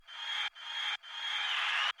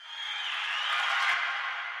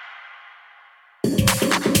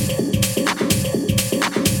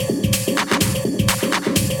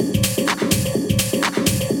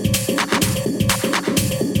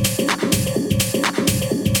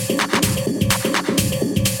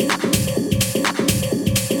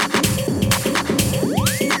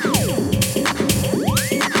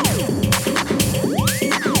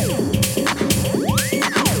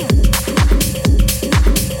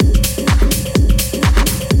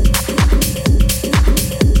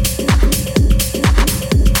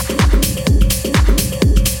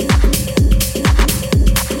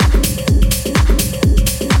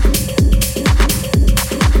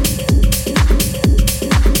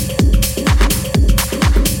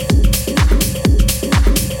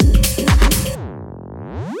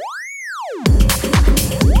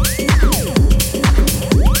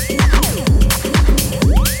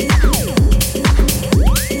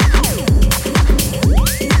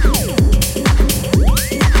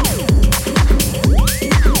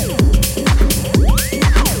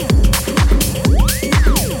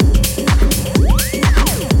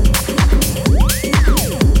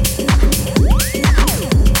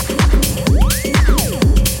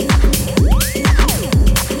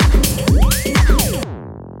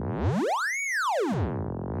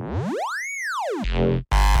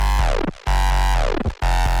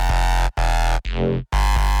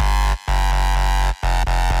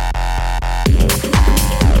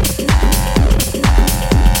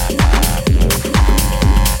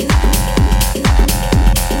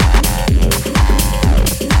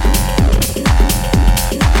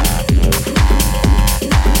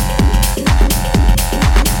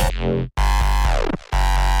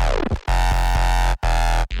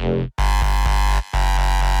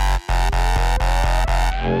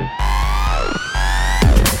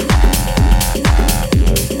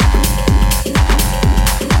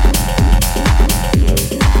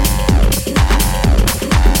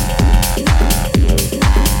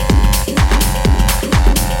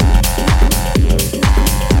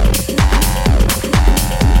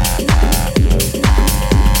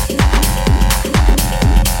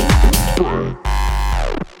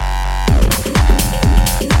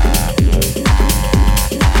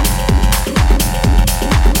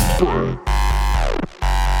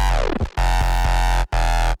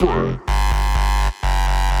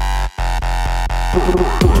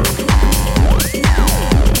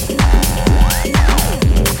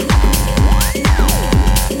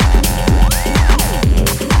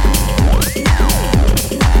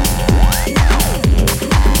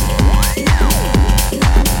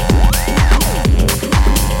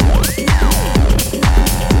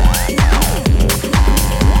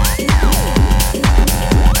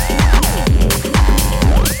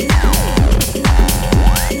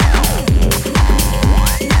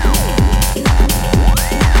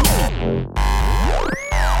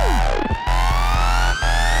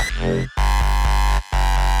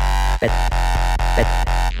เป็ดเป็ด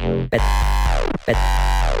เป็ดเป็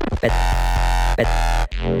ดเป็ดเป็ด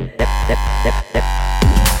เด็บเด็บเด็บเด็บ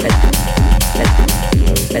เป็ดเป็ดเป็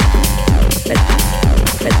ดเป็ด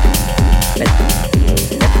เป็ดเป็ด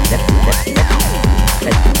เด็บเด็บเด็บเด็บเป็ดเ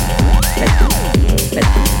ป็ดเ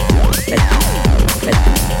ป็ดเป็ดเป็ดเ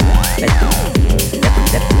ป็ดเด็บ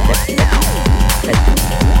เด็บเด็บเด็บเป็ดเ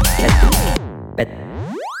ป็ดเป็ดเป็ดเป็ดเป็ดเด็บเด็บเด็บเด็บ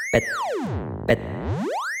เป็ดเป็ดเป็ดเป็ด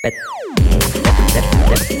เป็ดเป็ดเด็บเด็บ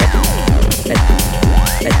เด็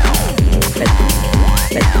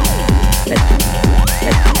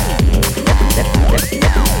บเด็บ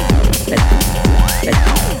เป็ดเป็ดเ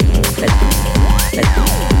ป็ดเป็ดเป็ดเป็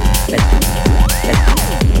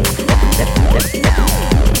ดเด็บเด็บเด็บ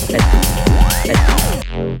เด็บเป็ด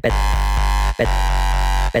เป็ดเป็ดเป็ด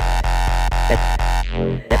เป็ดเป็ด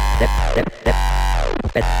เด็บเด็บเด็บเด็บ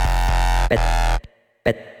เป็ดเป็ดเ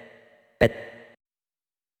ป็ดเป็ด